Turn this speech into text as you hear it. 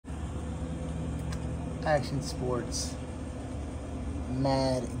Action Sports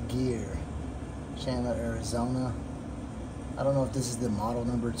Mad Gear, Chandler, Arizona. I don't know if this is the model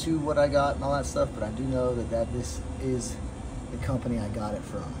number 2 what I got and all that stuff, but I do know that this is the company I got it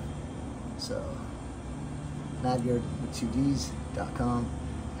from. So madgear with 2Ds.com,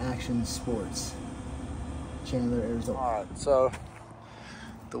 Action Sports, Chandler, Arizona. All right, so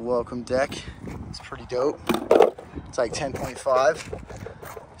the welcome deck is pretty dope. It's like 10.5.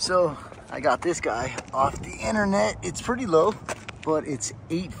 So I got this guy off the internet. It's pretty low, but it's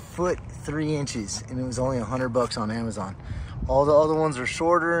 8 foot 3 inches, and it was only $100 on Amazon. All the other ones are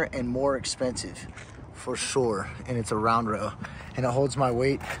shorter and more expensive for sure, and it's a round rail, and it holds my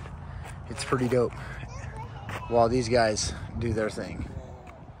weight. It's pretty dope while these guys do their thing.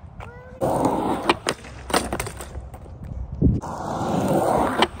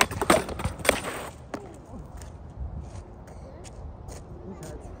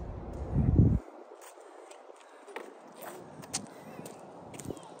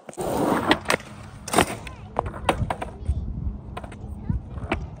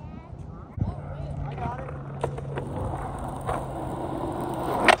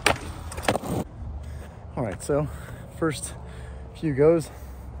 All right, so first few goes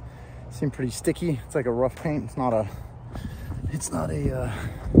seem pretty sticky. It's like a rough paint. It's not a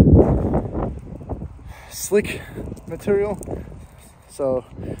slick material. So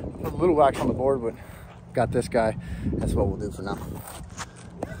put a little wax on the board, but got this guy. That's what we'll do for now.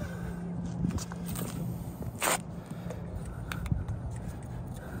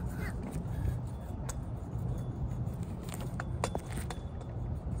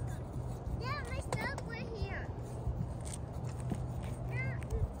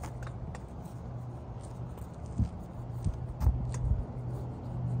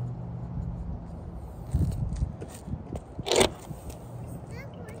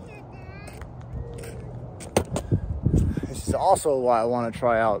 Also why I want to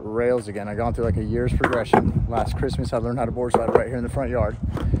try out rails again. I've gone through like a year's progression. Last Christmas I learned how to board slide right here in the front yard,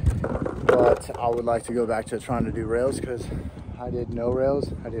 but I would like to go back to trying to do rails because I did no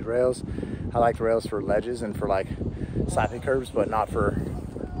rails. I did rails. I liked rails for ledges and for like slapping curbs, but not for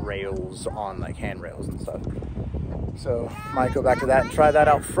rails on like handrails and stuff. So might go back to that and try that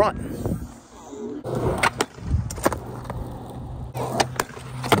out front.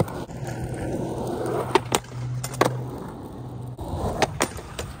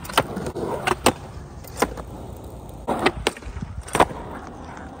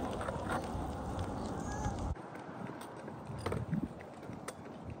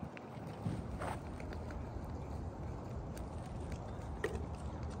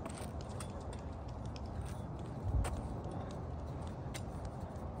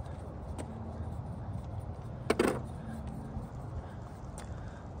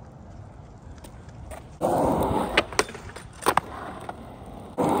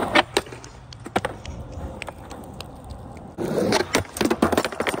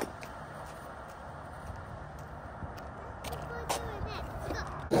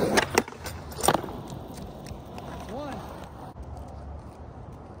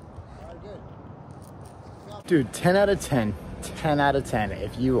 Dude, 10 out of 10, 10 out of 10.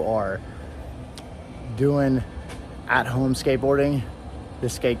 If you are doing at-home skateboarding,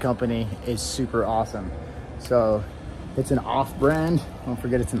 this skate company is super awesome. So it's an off-brand. Don't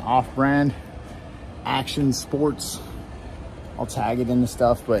forget it's an off-brand. Action Sports. I'll tag it in the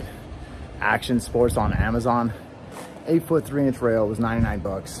stuff, but Action Sports on Amazon. 8 foot 3 inch rail was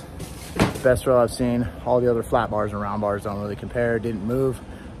 $99. Best rail I've seen. All the other flat bars and round bars don't really compare. Didn't move.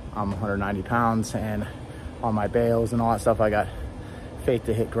 I'm 190 pounds, and on my bales and all that stuff, I got faith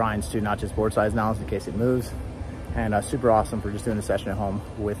to hit grinds too, not just board size now in case it moves. And super awesome for just doing a session at home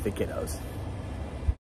with the kiddos.